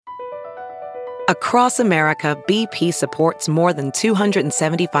Across America, BP supports more than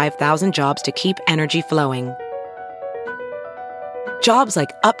 275,000 jobs to keep energy flowing. Jobs like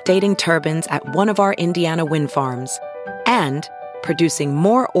updating turbines at one of our Indiana wind farms and producing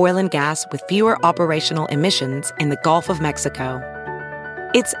more oil and gas with fewer operational emissions in the Gulf of Mexico.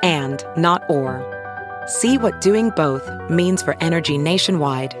 It's and, not or. See what doing both means for energy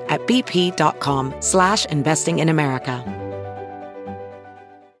nationwide at bp.com/investing in America.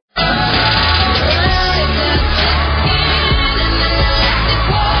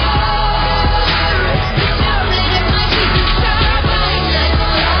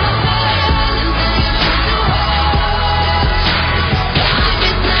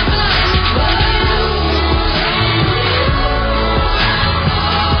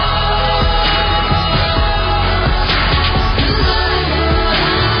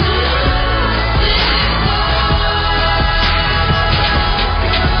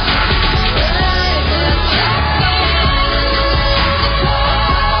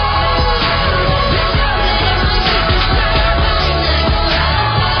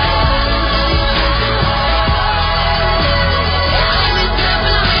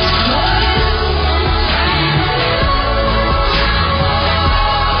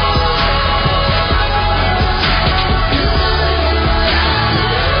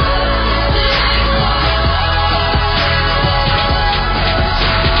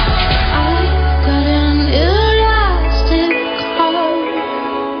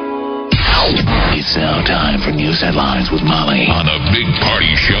 Headlines with Molly on a big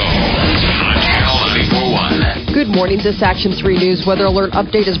party show on Channel 94.1. Good morning. This Action 3 News weather alert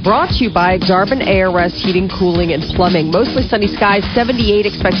update is brought to you by Exarban ARS Heating, Cooling, and Plumbing. Mostly sunny skies, 78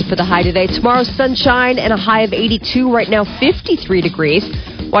 expected for the high today. Tomorrow, sunshine and a high of 82. Right now, 53 degrees.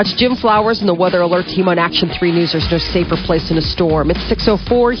 Watch Jim Flowers and the Weather Alert team on Action 3 News. There's no safer place in a storm. It's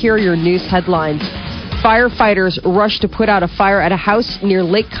 6:04. Here are your news headlines. Firefighters rush to put out a fire at a house near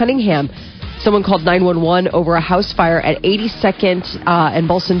Lake Cunningham. Someone called 911 over a house fire at 82nd and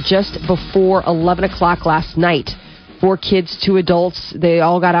Bolson just before 11 o'clock last night. 4 kids, 2 adults. They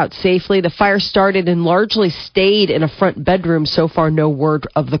all got out safely. The fire started and largely stayed in a front bedroom. So far, no word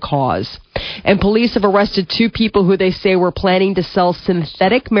of the cause. And police have arrested 2 people who they say were planning to sell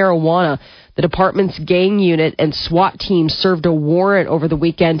synthetic marijuana. The department's gang unit and SWAT team served a warrant over the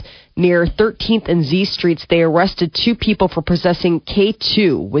weekend near 13th and Z Streets. They arrested 2 people for possessing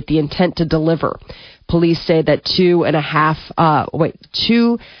K2 with the intent to deliver. Police say that 2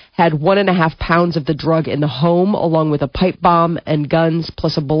 had 1.5 pounds of the drug in the home, along with a pipe bomb and guns,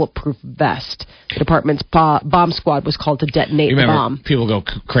 plus a bulletproof vest. The department's bomb squad was called to detonate the bomb. People go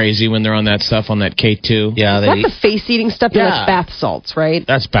crazy when they're on that stuff, on that K2. Yeah, that's the face-eating stuff. Yeah. That's bath salts, right?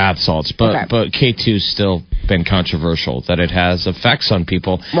 That's bath salts, but K2's still been controversial, that it has effects on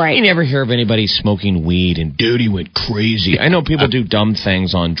people. Right. You never hear of anybody smoking weed and dude, he went crazy. I know people do dumb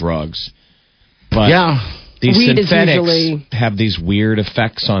things on drugs, but these weed synthetics have these weird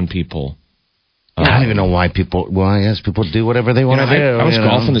effects on people. I don't even know why people. Well, I guess people do whatever they want to do. I was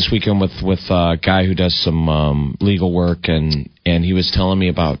golfing this weekend with a guy who does some legal work, and he was telling me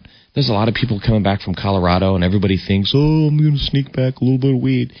about. There's a lot of people coming back from Colorado, and everybody thinks, "Oh, I'm going to sneak back a little bit of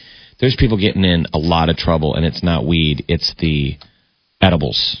weed." There's people getting in a lot of trouble, and it's not weed; it's the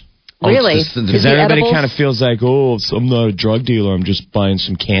edibles. Really? Because everybody kind of feels like, oh, I'm not a drug dealer. I'm just buying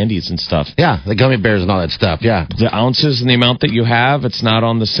some candies and stuff. Yeah, the gummy bears and all that stuff, yeah. The ounces and the amount that you have, it's not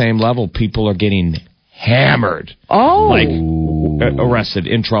on the same level. People are getting hammered. Oh. Like, arrested,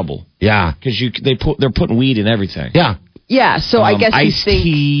 in trouble. Yeah. Because they're putting weed in everything. Yeah. Yeah, so I guess iced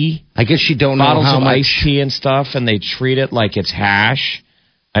tea. I guess you don't know bottles how of much. iced tea and stuff, and they treat it like it's hash.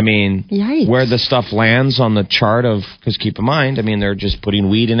 I mean, Yikes. Where the stuff lands on the chart of, because keep in mind, I mean, they're just putting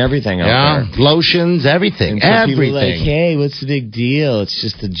weed in everything out there. Lotions, everything. And so everything. people are like, hey, what's the big deal? It's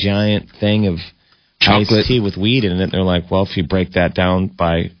just a giant thing of chocolate iced tea with weed in it. And they're like, well, if you break that down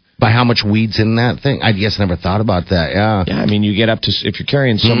by how much weed's in that thing? I guess I never thought about that, yeah. Yeah, I mean, you get up to, if you're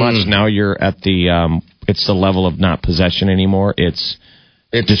carrying so much, now you're at the, it's the level of not possession anymore. It's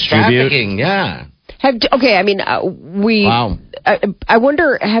distribute. Trafficking, yeah. Wow. I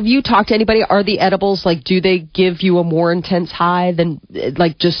wonder, have you talked to anybody? Are the edibles, like, do they give you a more intense high than,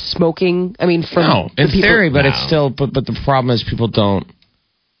 like, just smoking? I mean, from no, in theory, but it's still, but the problem is people don't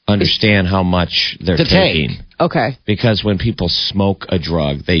understand how much they're taking. Okay. Because when people smoke a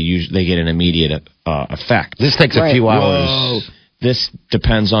drug, they get an immediate effect. This takes a few hours. Whoa. This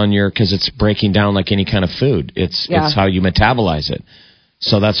depends on because it's breaking down like any kind of food. It's how you metabolize it.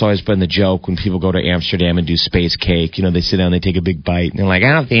 So that's always been the joke when people go to Amsterdam and do space cake. You know, they sit down, they take a big bite, and they're like,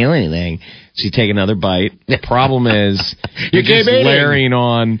 I don't feel anything. So you take another bite. The problem is you're just layering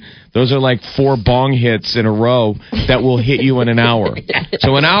on. Those are like 4 bong hits in a row that will hit you in an hour.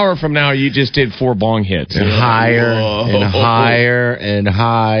 So an hour from now, you just did 4 bong hits. And higher and higher and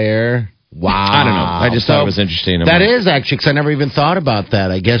higher. Wow. I don't know. I just thought it was interesting. That is actually, because I never even thought about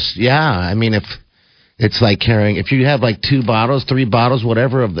that. I guess, yeah. I mean, if it's like carrying, if you have like 2 bottles, 3 bottles,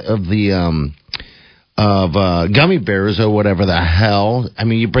 whatever of gummy bears or whatever the hell. I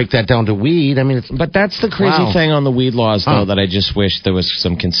mean, you break that down to weed. I mean, it's, but that's the crazy thing on the weed laws, though, that I just wish there was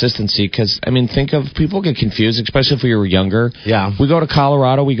some consistency. Because, I mean, think of people get confused, especially if we were younger. Yeah. We go to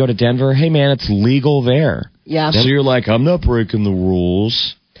Colorado, we go to Denver. Hey, man, it's legal there. Yeah. So you're like, I'm not breaking the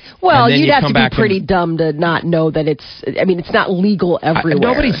rules. Well, you'd have to be pretty dumb to not know that it's not legal everywhere.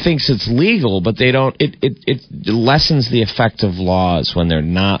 Nobody thinks it's legal, but they don't. It lessens the effect of laws when they're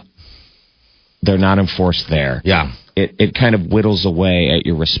not enforced there. Yeah. It kind of whittles away at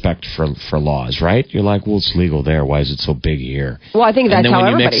your respect for laws, right? You're like, well, it's legal there. Why is it so big here? Well, I think that's how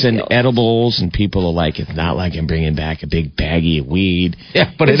everybody feels. And then when you mix in feels. edibles and people are like, it's not like I'm bringing back a big baggie of weed.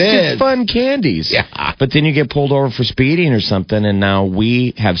 Yeah, but it's just fun candies. Yeah. But then you get pulled over for speeding or something, and now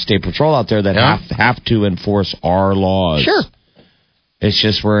we have state patrol out there that have to enforce our laws. Sure. It's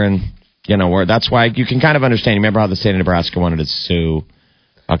just that's why you can kind of understand. You remember how the state of Nebraska wanted to sue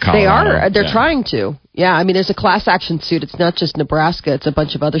Colorado? They are. They're trying to. Yeah, I mean, there's a class action suit. It's not just Nebraska. It's a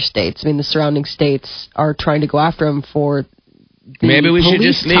bunch of other states. I mean, the surrounding states are trying to go after them for the Maybe we should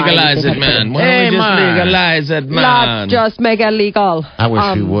police just legalize it, man. Why don't we just legalize it, man? Let's just make it legal. I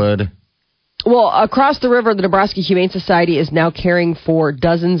wish you would. Well, across the river, the Nebraska Humane Society is now caring for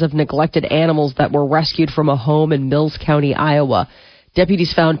dozens of neglected animals that were rescued from a home in Mills County, Iowa.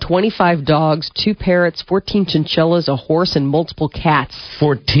 Deputies found 25 dogs, 2 parrots, 14 chinchillas, a horse, and multiple cats.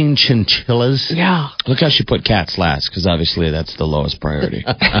 14 chinchillas? Yeah. Look how she put cats last, because obviously that's the lowest priority.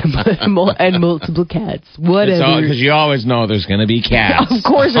 And multiple cats. Whatever. Because you always know there's going to be cats. Of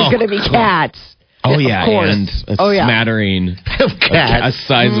course there's going to be cats. Oh, yeah, of course. and a smattering of cats. A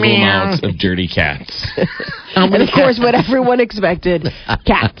sizable amount of dirty cats. And, of course, what everyone expected,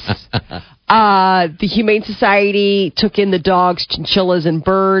 cats. The Humane Society took in the dogs, chinchillas, and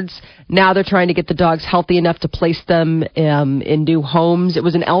birds. Now they're trying to get the dogs healthy enough to place them in new homes. It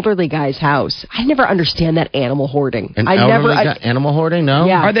was an elderly guy's house. I never understand that animal hoarding. Animal hoarding? No?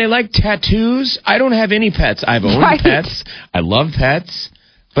 Yeah. Are they like tattoos? I don't have any pets. I've owned pets. I love pets.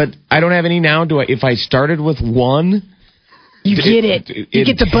 But I don't have any now. If I started with one... You get it. You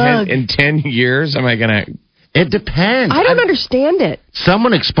get the bug. In 10 years, am I going to... It depends. I don't understand it.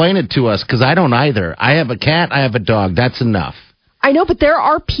 Someone explain it to us, because I don't either. I have a cat, I have a dog. That's enough. I know, but there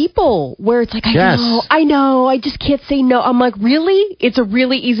are people where it's like, I know, I just can't say no. I'm like, really? It's a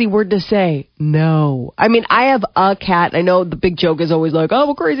really easy word to say. No. I mean, I have a cat. I know the big joke is always like, oh, I'm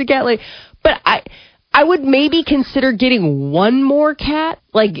a crazy cat lady. But I would maybe consider getting one more cat,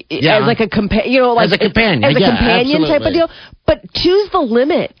 as like a companion, as a companion, companion type of deal. But two's the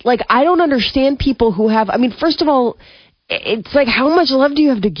limit. Like, I don't understand people who have. I mean, first of all, it's like, how much love do you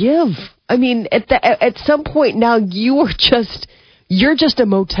have to give? I mean, at some point now, you're just a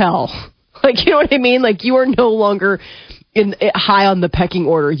motel. Like, you know what I mean? Like, you are no longer high on the pecking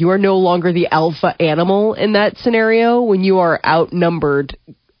order. You are no longer the alpha animal in that scenario when you are outnumbered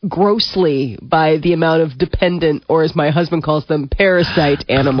grossly by the amount of dependent, or as my husband calls them, parasite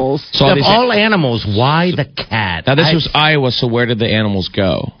animals. So of all animals, why the cat? Now, this was Iowa, so where did the animals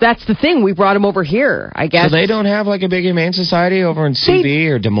go? That's the thing. We brought them over here, I guess. So they don't have like a big humane society over in CB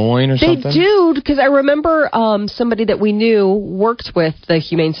or Des Moines or something? They do, because I remember somebody that we knew worked with the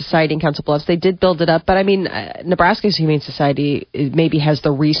Humane Society in Council Bluffs. They did build it up, but I mean, Nebraska's Humane Society maybe has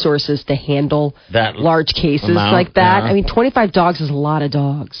the resources to handle that large cases like that. Yeah. I mean, 25 dogs is a lot of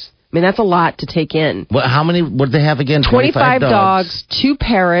dogs. I mean, that's a lot to take in. What did they have again? 25 dogs, 2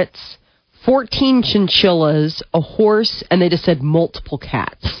 parrots, 14 chinchillas, a horse, and they just said multiple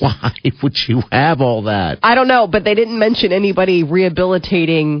cats. Why would you have all that? I don't know, but they didn't mention anybody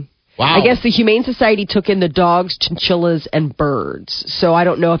rehabilitating. Wow. I guess the Humane Society took in the dogs, chinchillas, and birds. So I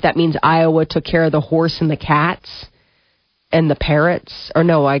don't know if that means Iowa took care of the horse and the cats and the parrots. Or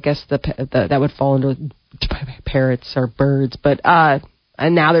no, I guess that would fall under parrots or birds. But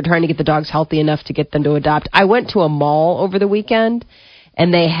and now they're trying to get the dogs healthy enough to get them to adopt. I went to a mall over the weekend,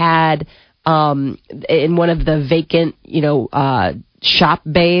 and they had in one of the vacant, shop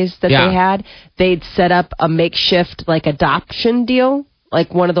bays that they had, they'd set up a makeshift adoption deal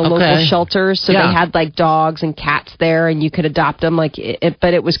like one of the local shelters. So they had like dogs and cats there, and you could adopt them. Like,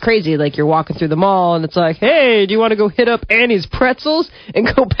 but it was crazy. Like you're walking through the mall, and it's like, hey, do you want to go hit up Annie's Pretzels and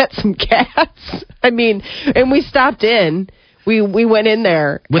go pet some cats? I mean, and we stopped in. We went in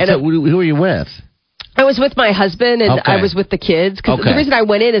there. Who were you with? I was with my husband, and I was with the kids. Cause the reason I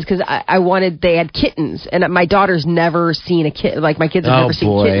went in is because I wanted, they had kittens, and my daughter's never seen a kitten. Like, my kids have never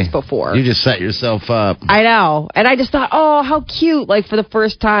seen kittens before. You just set yourself up. I know. And I just thought, oh, how cute, like, for the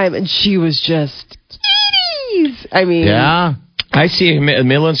first time. And she was just, kitties. I mean. Yeah. I see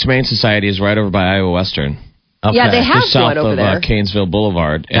Midland Humane Society is right over by Iowa Western. Okay. Yeah, they have one over there. South of Canesville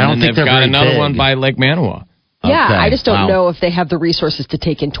Boulevard. And then they've got another one by Lake Manawa. Yeah, I just don't know if they have the resources to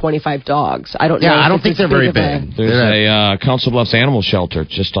take in 25 dogs. I don't know. Yeah, I don't think they're very big. There's a Council Bluffs Animal Shelter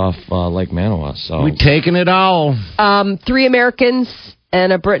just off Lake Manawa. So we're taking it all. 3 Americans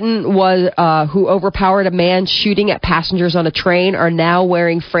and a Briton who overpowered a man shooting at passengers on a train are now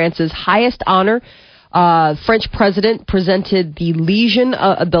wearing France's highest honor. French president presented the Legion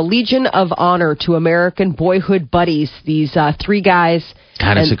of Honor to American boyhood buddies. These 3 guys.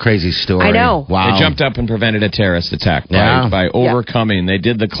 God, it's a crazy story. I know. Wow. They jumped up and prevented a terrorist attack by overcoming. They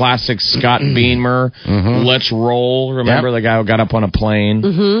did the classic Scott Beamer, let's roll. Remember the guy who got up on a plane?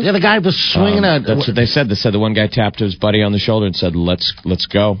 Mm-hmm. Yeah, the guy was swinging That's what they said. They said the one guy tapped his buddy on the shoulder and said, let's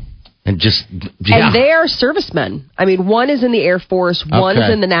go. And and they are servicemen. I mean, one is in the Air Force, one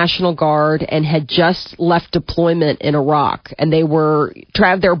is in the National Guard, and had just left deployment in Iraq. And they were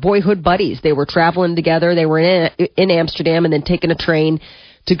their boyhood buddies. They were traveling together. They were in Amsterdam and then taking a train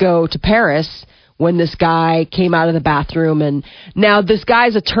to go to Paris when this guy came out of the bathroom. And now this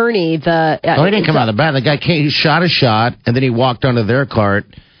guy's attorney, he didn't come out of the bathroom. The guy he shot a shot, and then he walked onto their cart.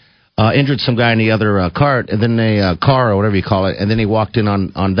 Injured some guy in the other cart, and then a car or whatever you call it, and then he walked in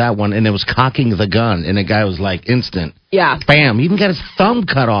on that one, and it was cocking the gun, and the guy was like instant. Yeah. Bam. He even got his thumb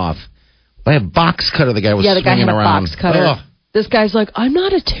cut off by a box cutter the guy was swinging around. Yeah, the guy had a box cutter. Ugh. This guy's like, I'm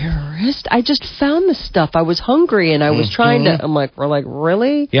not a terrorist. I just found the stuff. I was hungry, and I was trying to... I'm like, we're like,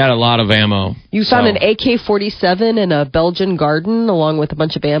 really? He had a lot of ammo. You found an AK-47 in a Belgian garden along with a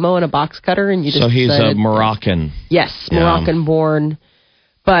bunch of ammo and a box cutter, and you just So he's decided, a Moroccan. Yes, Moroccan-born.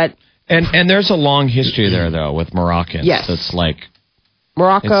 But... And there's a long history there, though, with Moroccans. Yes. It's like...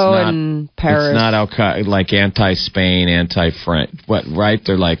 Morocco and Paris. It's not like anti-Spain, anti-French. What, right?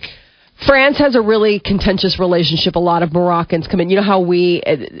 They're like... France has a really contentious relationship. A lot of Moroccans come in. You know how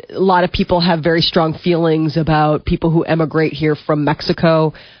a lot of people have very strong feelings about people who emigrate here from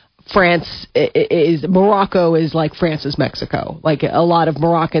Mexico. Morocco is like France's Mexico. Like a lot of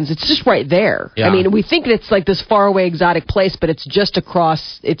Moroccans, it's just right there. Yeah. I mean, we think it's like this faraway exotic place, but it's just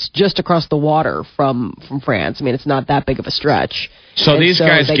across the water from France. I mean, it's not that big of a stretch. So these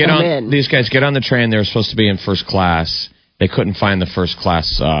guys get on the train. They were supposed to be in first class. They couldn't find the first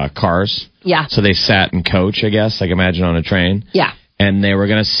class cars. Yeah. So they sat in coach, I guess, like imagine on a train. Yeah. And they were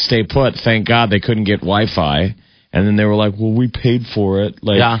going to stay put. Thank God they couldn't get Wi-Fi. And then they were like, well, we paid for it.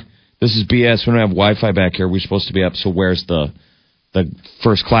 Like, this is BS. We don't have Wi-Fi back here. We're supposed to be up. So where's the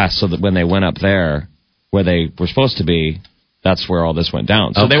first class? So that when they went up there, where they were supposed to be, that's where all this went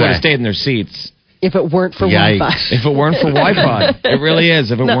down. So they would have stayed in their seats. If it weren't for Wi-Fi. If it weren't for Wi-Fi. It really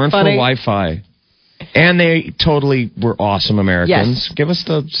is. If it weren't for Wi-Fi. And they totally were awesome Americans. Yes. Give us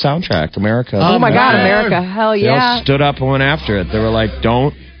the soundtrack, America. Oh, my God, America. Hell yeah. They all stood up and went after it. They were like,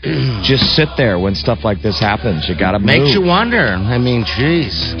 don't just sit there when stuff like this happens. You got to move. Makes you wonder. I mean,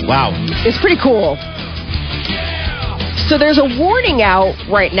 jeez. Wow. It's pretty cool. So there's a warning out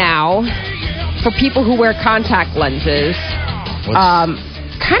right now for people who wear contact lenses.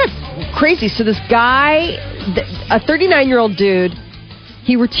 Kind of crazy. So this guy, a 39-year-old dude,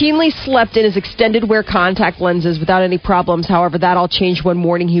 he routinely slept in his extended wear contact lenses without any problems. However, that all changed one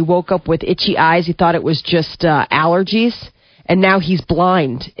morning. He woke up with itchy eyes. He thought it was just allergies. And now he's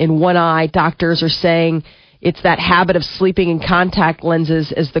blind in one eye. Doctors are saying it's that habit of sleeping in contact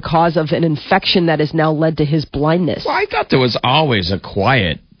lenses as the cause of an infection that has now led to his blindness. Well, I thought there was always a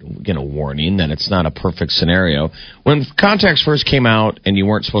quiet warning that it's not a perfect scenario. When contacts first came out and you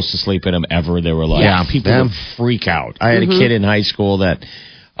weren't supposed to sleep in them ever, they were like, people would freak out. I had a kid in high school that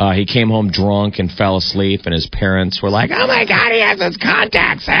he came home drunk and fell asleep, and his parents were like, oh my God, he has his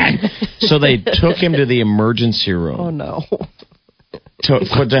contacts in. So they took him to the emergency room. Oh, no.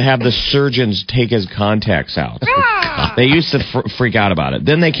 To have the surgeons take his contacts out. They used to freak out about it.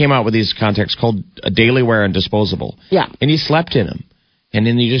 Then they came out with these contacts called Daily Wear and Disposable. Yeah. And he slept in them. and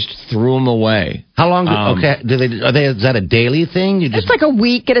then you just threw them away. How long? Is that a daily thing? It's like a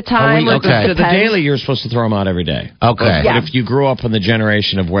week at a time. A week, okay. The daily, you're supposed to throw them out every day. Okay. But if you grew up in the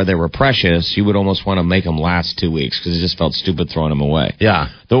generation of where they were precious, you would almost want to make them last 2 weeks because it just felt stupid throwing them away. Yeah.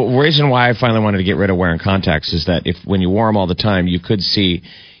 The reason why I finally wanted to get rid of wearing contacts is that when you wore them all the time, you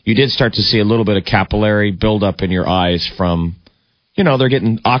did start to see a little bit of capillary buildup in your eyes from, they're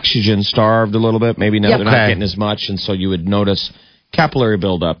getting oxygen starved a little bit. Maybe now they're not getting as much, and so you would notice capillary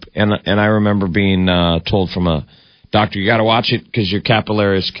buildup. And I remember being told from a doctor, you got to watch it because your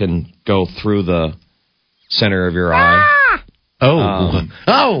capillaries can go through the center of your eye. Oh.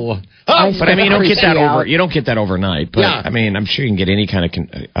 But I mean, you don't get that overnight. But I mean, I'm sure you can get any kind of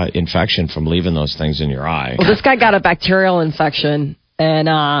infection from leaving those things in your eye. Well, this guy got a bacterial infection, and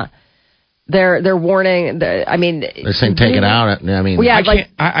they're warning. They're saying take it out.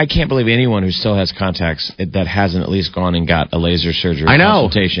 I can't believe anyone who still has contacts that hasn't at least gone and got a laser surgery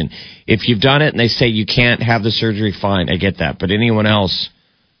consultation. If you've done it and they say you can't have the surgery, fine, I get that. But anyone else,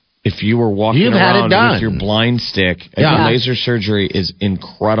 if you were walking around with your blind stick, laser surgery is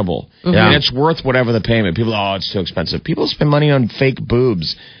incredible. Mm-hmm. And it's worth whatever the payment. People, it's too expensive. People spend money on fake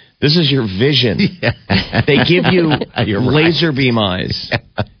boobs. This is your vision. They give you laser beam eyes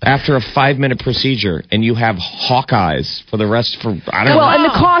after a 5-minute procedure, and you have hawk eyes for the rest I don't know. Well, and the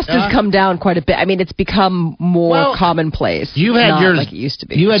cost has come down quite a bit. I mean, it's become more commonplace. You had yours like it used to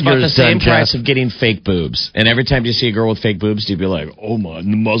be. You had the same price of getting fake boobs. And every time you see a girl with fake boobs, you'd be like, oh my, it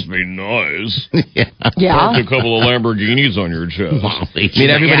must be nice. Yeah. Park a couple of Lamborghinis on your chest.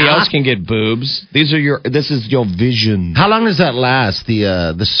 Everybody else can get boobs. This is your vision. How long does that last?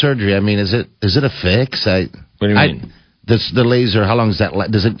 The surgery. I mean, is it a fix? What do you mean? The laser, how long does that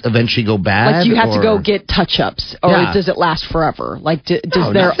last? Does it eventually go bad? Like, you have to go get touch-ups, or does it last forever? Like,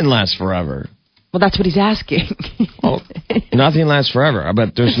 nothing lasts forever. Well, that's what he's asking. Well, nothing lasts forever,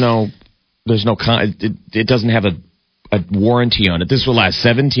 but it doesn't have a warranty on it. This will last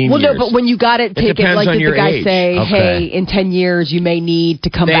 17 years. Well, no, but when you got it taken, like, did the guy age. say, hey, in 10 years you may need to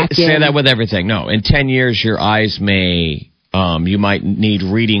come back in? They say that with everything. No, in 10 years your eyes may... you might need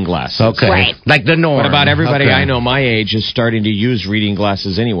reading glasses. Okay. Right. Like the norm. But about everybody I know my age is starting to use reading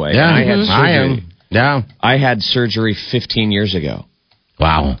glasses anyway. Yeah, I had surgery. Yeah. I had surgery 15 years ago.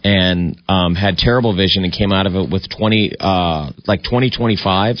 Wow. And had terrible vision and came out of it with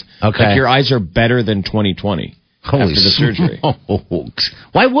 20/25. Okay. Like, your eyes are better than 20/20 after the surgery.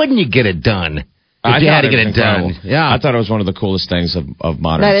 Why wouldn't you get it done? I had to get it done. Yeah, I thought it was one of the coolest things of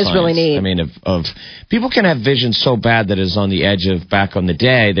modern science. That is really neat. I mean, of people can have vision so bad that it's on the edge of back on the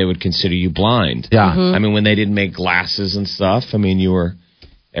day they would consider you blind. Yeah, mm-hmm. I mean, when they didn't make glasses and stuff, I mean,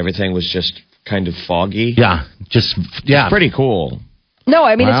 everything was just kind of foggy. Yeah, it's pretty cool. No,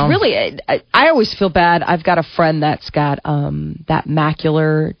 I mean, it's really, I always feel bad. I've got a friend that's got that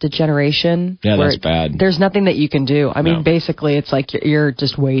macular degeneration. Yeah, that's bad. There's nothing that you can do. I mean, basically, it's like you're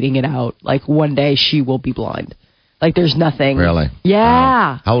just waiting it out. Like, one day she will be blind. Like, there's nothing. Really?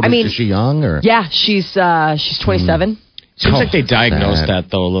 Yeah. How old is she, young? Or? Yeah, she's 27. Seems like they diagnosed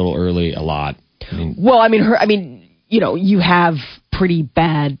that, though, a little early, a lot. You have pretty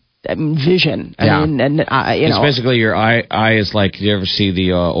bad vision. It's basically your eye is like, you ever see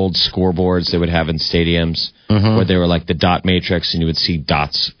the old scoreboards they would have in stadiums where they were like the dot matrix and you would see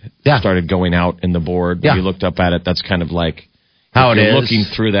dots started going out in the board. When you looked up at it, that's kind of like how it is. Looking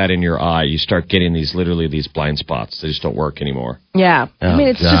through that in your eye, you start getting these blind spots. They just don't work anymore. Yeah. I mean,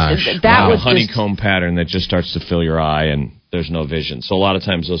 it's just that was a honeycomb pattern that just starts to fill your eye and there's no vision. So a lot of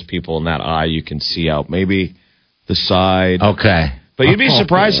times those people in that eye, you can see out maybe the side. Okay. But you'd be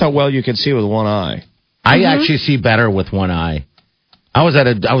surprised how well you can see with one eye. I actually see better with one eye. I was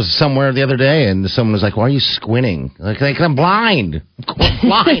somewhere the other day, and someone was like, "Why are you squinting?" Like I'm blind. I'm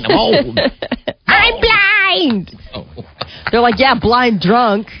blind. I'm old. I'm blind. Oh. They're like, "Yeah, blind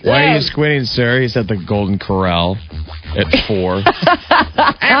drunk." Why are you squinting, sir? He's at the Golden Corral at 4.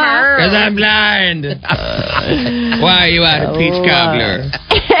 Because I'm blind. Why are you out of Peach Cobbler?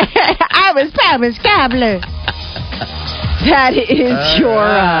 I was Thomas Cobbler. That is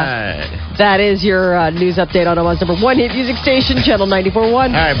your news update on Omaha's #1 hit music station, Channel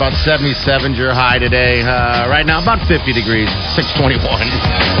 94.1. All right, about 77 your high today. Right now, about 50 degrees, 621.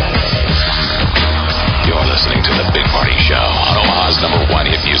 You're listening to The Big Party Show on Omaha's #1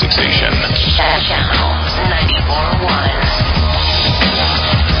 hit music station. Channel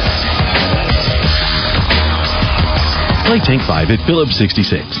 94.1. Try Tank 5 at Phillips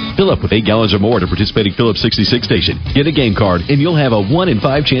 66. Fill up with 8 gallons or more at a participating Phillips 66 station. Get a game card, and you'll have a 1 in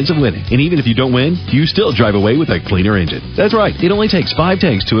 5 chance of winning. And even if you don't win, you still drive away with a cleaner engine. That's right. It only takes 5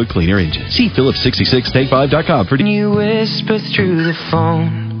 tanks to a cleaner engine. See Phillips66tank5.com for You whisper through the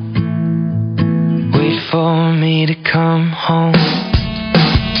phone. Wait for me to come home.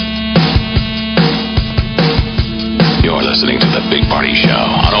 You're listening to The Big Party Show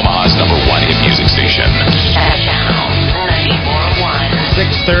on Omaha's #1 hit music station. Channel 94.1.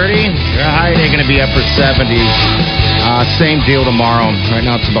 6:30. Your high day going to be upper 70s. Same deal tomorrow. Right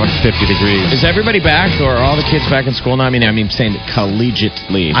now it's about 50 degrees. Is everybody back, or are all the kids back in school now? I mean saying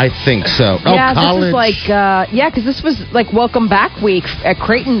collegiately. I think so. Yeah, college. this is like, because this was like Welcome Back week at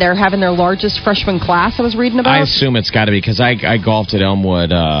Creighton. They're having their largest freshman class I was reading about. I assume it's got to be, because I golfed at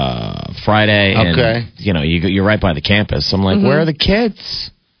Elmwood Friday. Okay. And, you're right by the campus. I'm like, where are the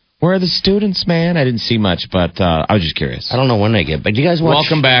kids? Where are the students, man? I didn't see much, but I was just curious. I don't know when they get, but you guys watch?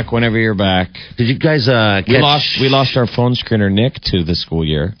 Welcome back whenever you're back. Did you guys We lost our phone screener, Nick, to the school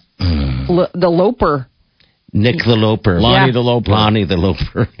year. The Loper. Nick the Loper. Lonnie the Loper. Lonnie the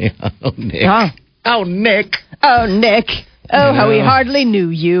Loper. Yeah. Oh, Nick. Huh? Oh, Nick. Oh, Nick. Oh, how we hardly knew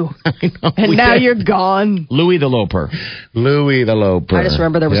you. I know. And now you're gone. Louie the Loper. Louie the Loper. I just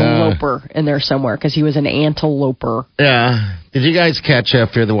remember there was a Loper in there somewhere because he was an anteloper. Yeah. Did you guys catch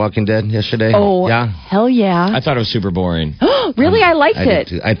Fear the Walking Dead yesterday? Oh, yeah. Hell yeah. I thought it was super boring. Really? I liked it.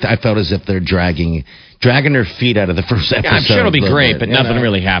 Did too. I felt as if they're dragging their feet out of the first episode. Yeah, I'm sure it'll be great, but nothing know.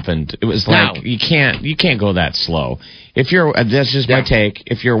 really happened. It was like you can't go that slow. If you're that's just my take.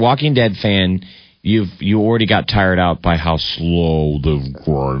 If you're a Walking Dead fan, you already got tired out by how slow they've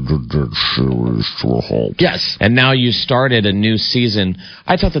grinded that series to a halt. Yes. And now you started a new season.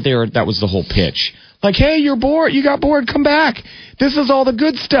 I thought that was the whole pitch. Like, hey, you're bored. You got bored. Come back. This is all the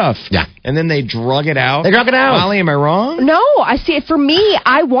good stuff. Yeah. And then they drug it out. They drug it out. Molly, am I wrong? No, I see it. For me,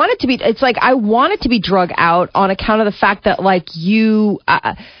 I want it to be. It's like I want it to be drug out on account of the fact that, like, you.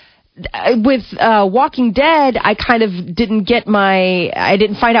 With Walking Dead, I kind of didn't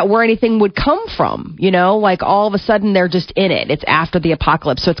find out where anything would come from, like all of a sudden they're just in it. It's after the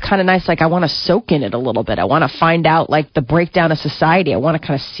apocalypse. So it's kind of nice. Like I want to soak in it a little bit. I want to find out like the breakdown of society. I want to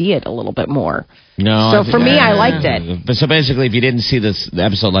kind of see it a little bit more. No. So for me, I liked it. But so basically, if you didn't see the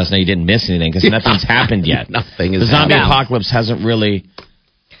episode last night, you didn't miss anything because nothing's happened yet. Nothing is The zombie happened. apocalypse hasn't really.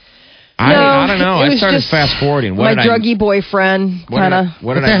 No, I don't know. it I was started just fast forwarding. My druggy boyfriend kind of.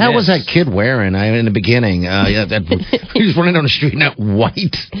 What the hell was that kid wearing in the beginning? He was running down the street in that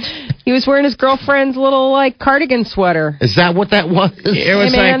white. He was wearing his girlfriend's little like cardigan sweater. Is that what that was? It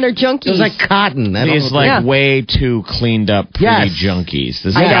was they're junkies. It was like cotton. These way too cleaned up pretty junkies.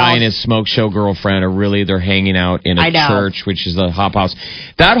 This guy and his smoke show girlfriend are really, they're hanging out in a church, which is the Hop House.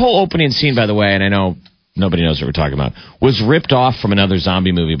 That whole opening scene, by the way, and I know nobody knows what we're talking about, was ripped off from another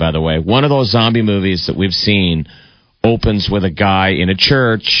zombie movie, by the way. One of those zombie movies that we've seen opens with a guy in a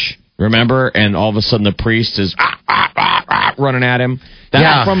church, remember? And all of a sudden the priest is running at him.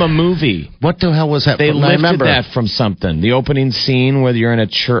 That's from a movie. What the hell was that? They lifted that from something. The opening scene where you're in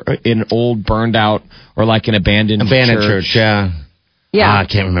in an old burned out or like an abandoned church. Yeah. I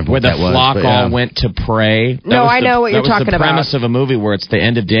can't remember where what that was. Where the flock all went to pray. I know what you're talking about. That was the premise of a movie where it's the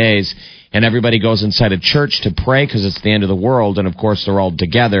end of days and everybody goes inside a church to pray because it's the end of the world. And, of course, they're all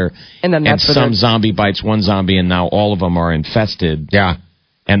together. And some zombie bites one zombie and now all of them are infested. Yeah.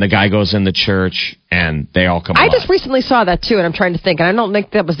 And the guy goes in the church and they all come alive. I just recently saw that, too, and I'm trying to think. And I don't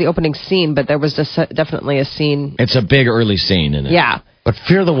think that was the opening scene, but there was definitely a scene. It's a big early scene in it. Yeah. But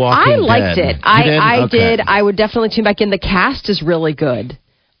Fear the Walking Dead. I liked it. I did. I would definitely tune back in. The cast is really good.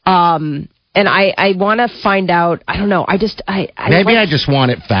 And I want to find out. I don't know. I just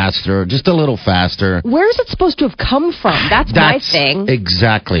want it faster, just a little faster. Where is it supposed to have come from? That's my thing.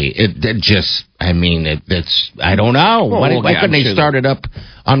 Exactly. It's. I don't know. Why couldn't they start it up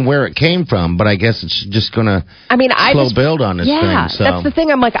on where it came from? But I guess it's just gonna. slow build on this thing. Yeah, So. that's the thing.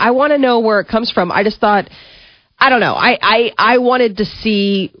 I'm like, I want to know where it comes from. I just thought. I don't know. I wanted to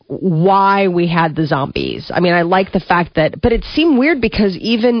see why we had the zombies. I mean, I like the fact that, but it seemed weird because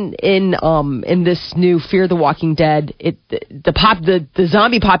even in this new Fear the Walking Dead, the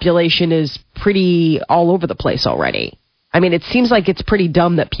zombie population is pretty all over the place already. I mean, it seems like it's pretty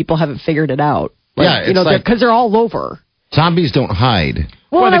dumb that people haven't figured it out. Because they're all over. Zombies don't hide.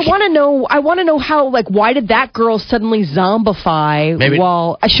 Well, and I want to know how, like, why did that girl suddenly zombify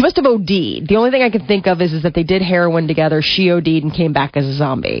while she must have OD'd? The only thing I can think of is that they did heroin together. She OD'd and came back as a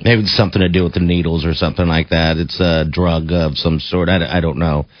zombie. Maybe it's something to do with the needles or something like that. It's a drug of some sort. I don't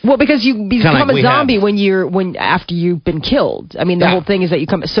know. Well, because you become a zombie after you've been killed. I mean, the whole thing is that you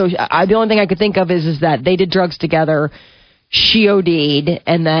come. So the only thing I could think of is that they did drugs together. she OD'd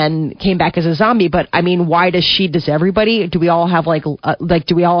and then came back as a zombie. But I mean, why does everybody? Do we all have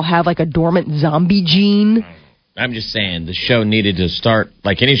do we all have like a dormant zombie gene? I'm just saying the show needed to start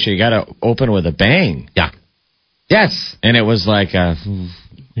like any show. You got to open with a bang. Yeah. Yes. And it was like a.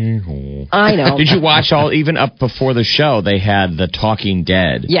 I know. Did you watch even up before the show? They had The Talking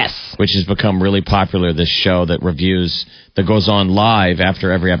Dead. Yes. Which has become really popular. This show that goes on live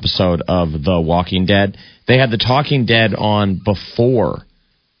after every episode of The Walking Dead. They had The Talking Dead on before.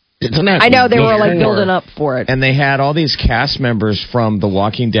 I know they were like building up for it. And they had all these cast members from The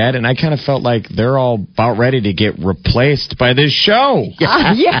Walking Dead, and I kind of felt like they're all about ready to get replaced by this show. Yeah.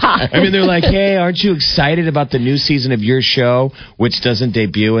 I mean, they're like, hey, aren't you excited about the new season of your show, which doesn't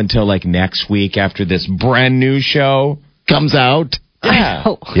debut until like next week after this brand new show comes out?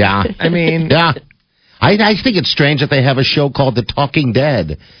 Yeah. Yeah. I mean... Yeah. I think it's strange that they have a show called The Talking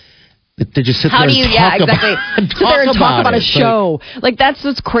Dead. They just sit there and talk about a show. Like that's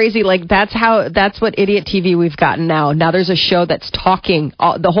what's crazy. Like that's what idiot TV we've gotten now. Now there's a show that's talking.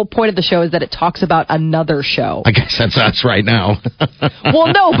 The whole point of the show is that it talks about another show. I guess that's us right now. Well,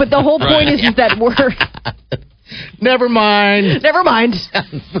 no, but the whole point is that we're. Never mind.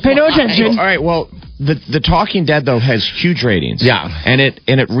 Pay no attention. All right. Well, the Talking Dead though has huge ratings. Yeah, and it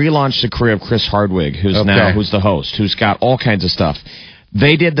relaunched the career of Chris Hardwick, who's the host, who's got all kinds of stuff.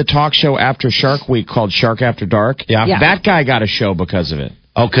 They did the talk show after Shark Week called Shark After Dark. Yeah. That guy got a show because of it.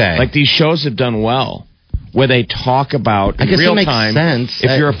 Okay. Like these shows have done well, where they talk about in real time. Sense.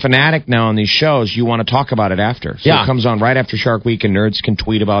 If you're a fanatic now on these shows, you want to talk about it after. So it comes on right after Shark Week, and nerds can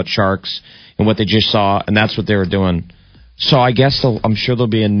tweet about sharks and what they just saw, and that's what they were doing. So I guess I'm sure there'll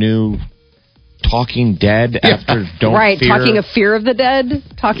be a new Talking Dead after Don't Fear. Talking of Fear of the Dead.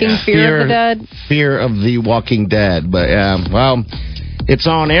 Fear of the Dead. Fear of the Walking Dead. But, well... It's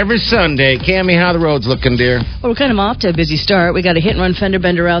on every Sunday. Cammie, how the road's looking, dear? Well, we're kind of off to a busy start. We got a hit-and-run fender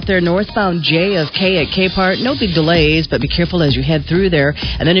bender out there, northbound J of K at K-Part. No big delays, but be careful as you head through there.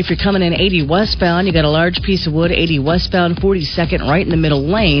 And then if you're coming in 80 westbound, you got a large piece of wood, 80 westbound, 42nd right in the middle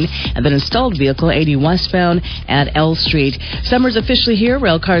lane, and then installed vehicle, 80 westbound at L Street. Summer's officially here.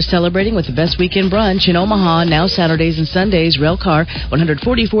 Railcar celebrating with the best weekend brunch in Omaha, now Saturdays and Sundays. Railcar,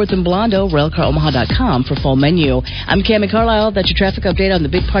 144th and Blondo, railcaromaha.com for full menu. I'm Cammie Carlisle. That's your traffic update on the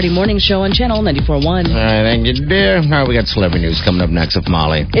Big Party Morning Show on Channel 94.1. All right, thank you, dear. All right, we got celebrity news coming up next with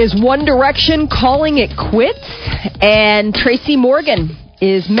Molly. Is One Direction calling it quits? And Tracy Morgan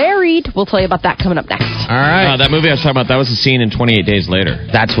is married. We'll tell you about that coming up next. All right. That movie I was talking about, that was a scene in 28 Days Later.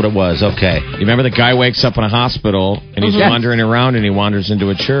 That's what it was. Okay. You remember the guy wakes up in a hospital, and he's wandering around, and he wanders into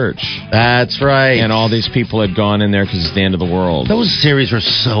a church. That's right. And all these people had gone in there because it's the end of the world. Those series were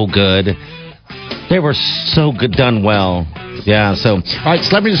so good. They were so good, done well. Yeah, so, all right,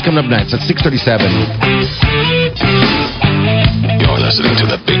 celebrities coming up next at 6:37. You're listening to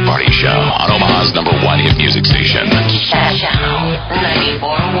The Big Party Show on Omaha's #1 hit music station. Channel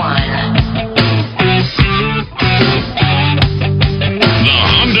 94.1. The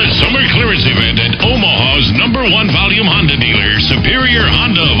Honda Summer Clearance Event at Omaha's #1 volume Honda dealer, Superior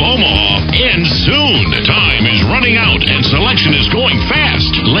Honda of Omaha, ends soon. Time is running out and selection is going fast.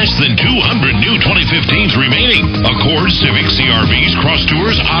 Less than 200 new 2015s remaining. Accords, Civics, CR-Vs, Cross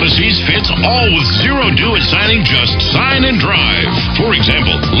Tours, Odysseys, Fits, all with zero due at signing, just sign and drive. For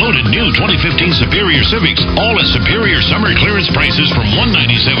example, loaded new 2015 Superior Civics, all at Superior Summer Clearance prices from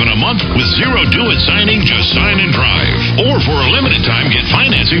 $197 a month with zero due at signing, just sign and drive. Or for a limited time, get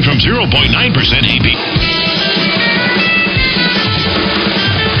financing from 0.9% AP.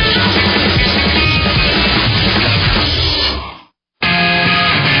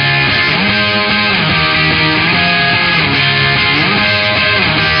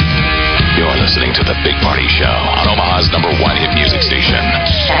 Listening to The Big Party Show on Omaha's #1 hit music station.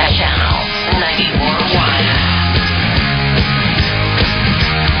 Channel 94.1.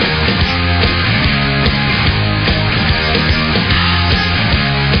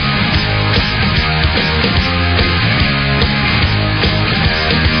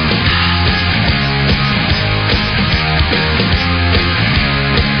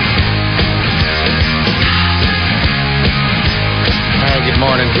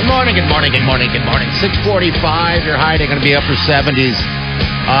 Good morning. 6:45. Your high, they're going to be upper 70s.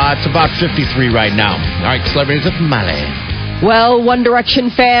 It's about 53 right now. All right, celebrities with Molly. Well, One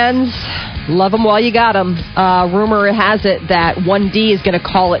Direction fans, love them while you got them. Rumor has it that 1D is going to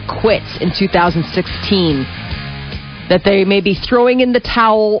call it quits in 2016. That they may be throwing in the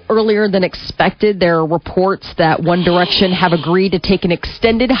towel earlier than expected. There are reports that One Direction have agreed to take an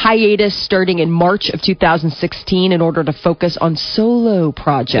extended hiatus starting in March of 2016 in order to focus on solo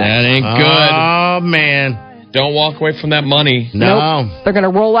projects. That ain't good. Oh, man. Don't walk away from that money. No. Nope. They're going to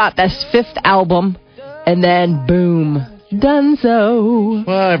roll out this 5th album, and then boom, donezo.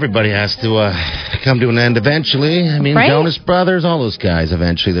 Well, everybody has to come to an end eventually. I mean, Right? Jonas Brothers, all those guys,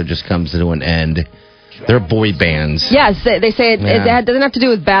 eventually there just comes to an end. They're boy bands. Yes, they say it Yeah. doesn't have to do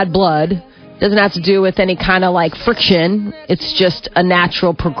with bad blood. Doesn't have to do with any kind of like friction. It's just a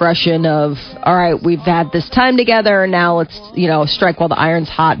natural progression of, all right, we've had this time together, and now let's, strike while the iron's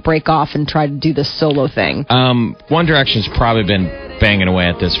hot, break off, and try to do this solo thing. One Direction's probably been banging away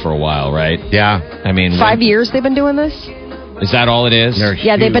at this for a while, right? Yeah. I mean, 5 years they've been doing this? is that all it is?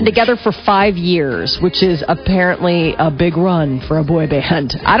 Yeah, they've been together for 5 years, which is apparently a big run for a boy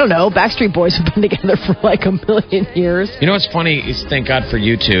band. I don't know. Backstreet Boys have been together for like a million years. You know what's funny is, thank God for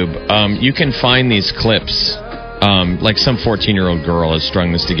YouTube, you can find these clips, like some 14-year-old girl has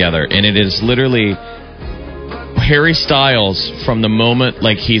strung this together, and it is literally Harry Styles from the moment,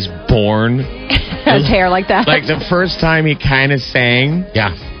 like, he's born. Has hair like that. Like, the first time he kind of sang.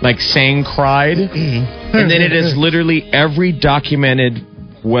 Yeah. Like, cried. And then it is literally every documented,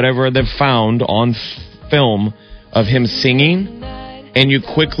 whatever they've found on film of him singing. And you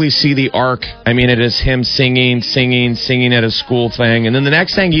quickly see the arc. I mean, it is him singing at a school thing. And then the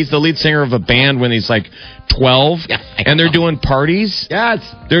next thing, he's the lead singer of a band when he's like 12. Yeah, and they're doing parties. Yes.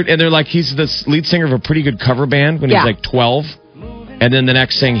 They're like, he's the lead singer of a pretty good cover band when he's like 12. And then the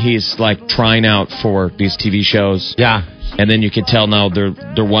next thing, he's like trying out for these TV shows. Yeah. And then you can tell now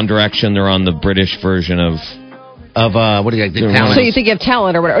they're One Direction. They're on the British version of what do you think? Talent? So you think of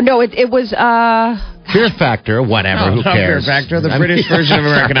talent or whatever? No, it was Fear Factor, whatever. No, who not cares? Fear Factor, the British version of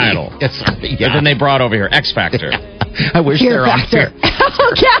American Idol. Yes, yeah. And then they brought over here X Factor. I wish Fear they're on Factor. Fear.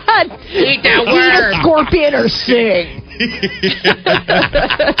 Oh God! Eat a scorpion or sing.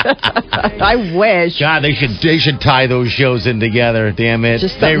 I wish. God, they should tie those shows in together. Damn it,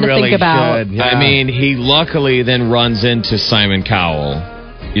 Just they something to really think about. should. Yeah. I mean, he luckily then runs into Simon Cowell,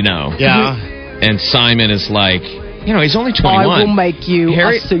 Yeah. And Simon is like, he's only 21. I will make you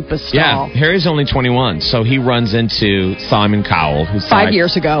Harry- a superstar. Yeah, Harry's only 21, so he runs into Simon Cowell, who's 5 like,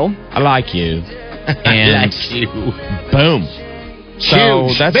 years ago. I like you. And Like you. boom. So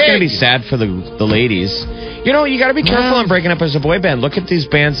Huge, that's big. going to be sad for the ladies. You got to be careful on breaking up as a boy band. Look at these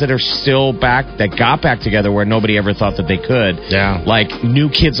bands that are still back, that got back together where nobody ever thought that they could. Yeah. Like New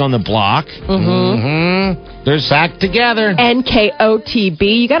Kids on the Block. Mm-hmm. They're back together.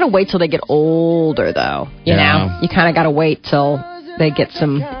 NKOTB. You got to wait till they get older, though. You know, you kind of got to wait till they get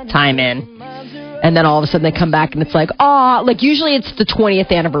some time in. And then all of a sudden they come back and it's like, like usually it's the 20th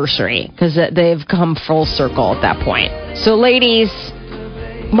anniversary because they've come full circle at that point. So ladies,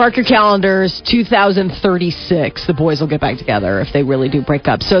 mark your calendars, 2036, the boys will get back together if they really do break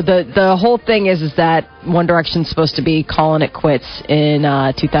up. So the whole thing is that One Direction's supposed to be calling it quits in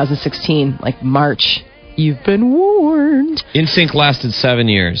 2016, like March. You've been warned. NSYNC lasted 7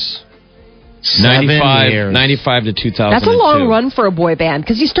 years. 7 years. 95 to 2002. That's a long run for a boy band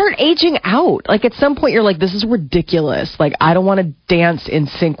because you start aging out. Like at some point you're like, this is ridiculous. Like I don't want to dance in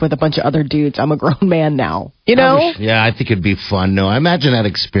sync with a bunch of other dudes. I'm a grown man now. You know? Yeah, I think it'd be fun. No, I imagine that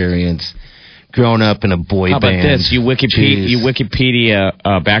experience. Growing up in a boy How about band. this? You Wikipedia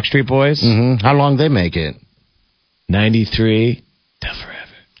Backstreet Boys. Mm-hmm. How long they make it? 93 till forever.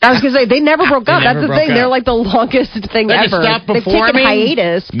 I was going to say, they never broke up. never That's the broke thing. up. They're like the longest thing They just ever. stopped They've taken performing?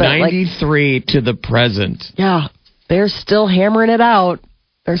 hiatus. But 93 to the present. yeah, they're still hammering it out.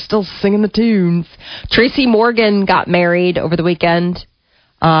 They're still singing the tunes. Tracy Morgan got married over the weekend.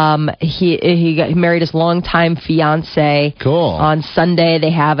 He married his longtime fiance. Cool. On Sunday, they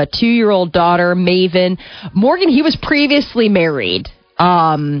have a 2-year-old daughter, Maven. Morgan, he was previously married.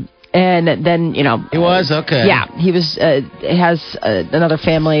 And then, He was? Okay. Yeah, he was has another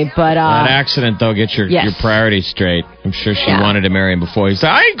family, but That accident, though, gets your priorities straight. I'm sure she wanted to marry him before. He said,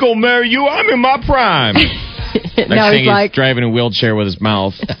 I ain't going to marry you. I'm in my prime. now he's like driving a wheelchair with his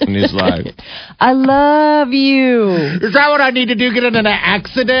mouth, and he's like, I love you. Is that what I need to do? Get in an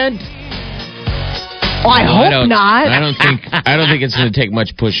accident? Oh, I hope not. I don't think it's going to take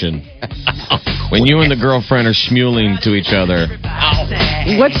much pushing. When you and the girlfriend are schmuling to each other.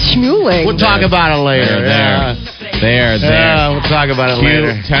 What's schmuling? We'll talk about it later. There. We'll talk about it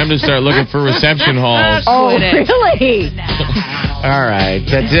later. Time to start looking for reception halls. Oh, really? All right.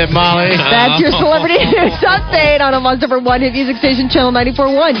 That's it, Molly. That's your celebrity news update on Omaha's number one hit music station, Channel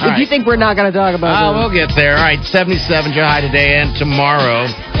 94.1. If you think we're not going to talk about it. We'll get there. All right. 77 your high today and tomorrow.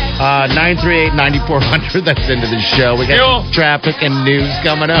 938-9400. That's into the show. We got traffic and news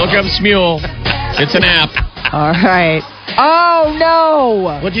coming up. Look up Smule. It's an app. All right. Oh,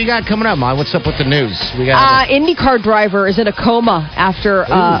 no. What do you got coming up, Ma? What's up with the news? We got IndyCar driver is in a coma after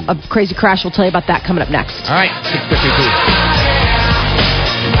a crazy crash. We'll tell you about that coming up next. All right. 6:52.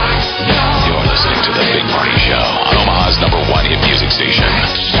 You're listening to The Big Party Show on Omaha's #1 hit music station.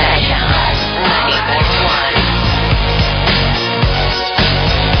 Channel 94.1.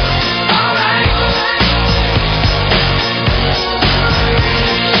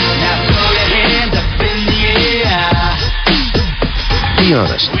 Be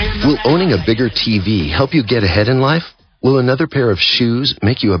honest, will owning a bigger TV help you get ahead in life? Will another pair of shoes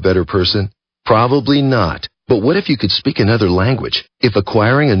make you a better person? Probably not. But what if you could speak another language? If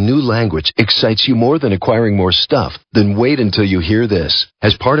acquiring a new language excites you more than acquiring more stuff, then wait until you hear this.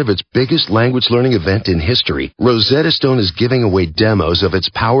 As part of its biggest language learning event in history, Rosetta Stone is giving away demos of its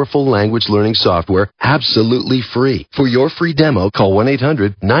powerful language learning software absolutely free. For your free demo, call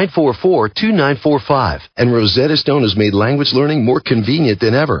 1-800-944-2945. And Rosetta Stone has made language learning more convenient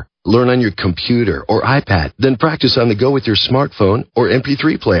than ever. Learn on your computer or iPad, then practice on the go with your smartphone or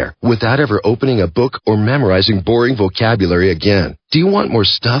MP3 player without ever opening a book or memorizing boring vocabulary again. Do you want more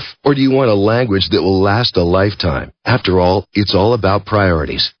stuff, or do you want a language that will last a lifetime? After all, it's all about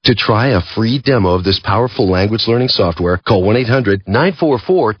priorities. To try a free demo of this powerful language learning software, call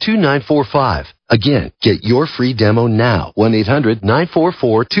 1-800-944-2945. Again, get your free demo now.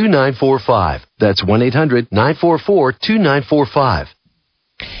 1-800-944-2945. That's 1-800-944-2945.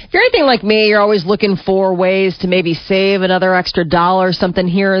 If you're anything like me, you're always looking for ways to maybe save another extra dollar, something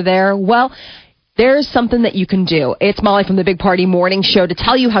here or there. Well, there's something that you can do. It's Molly from the Big Party Morning Show to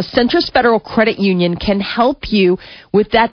tell you how Centris Federal Credit Union can help you with that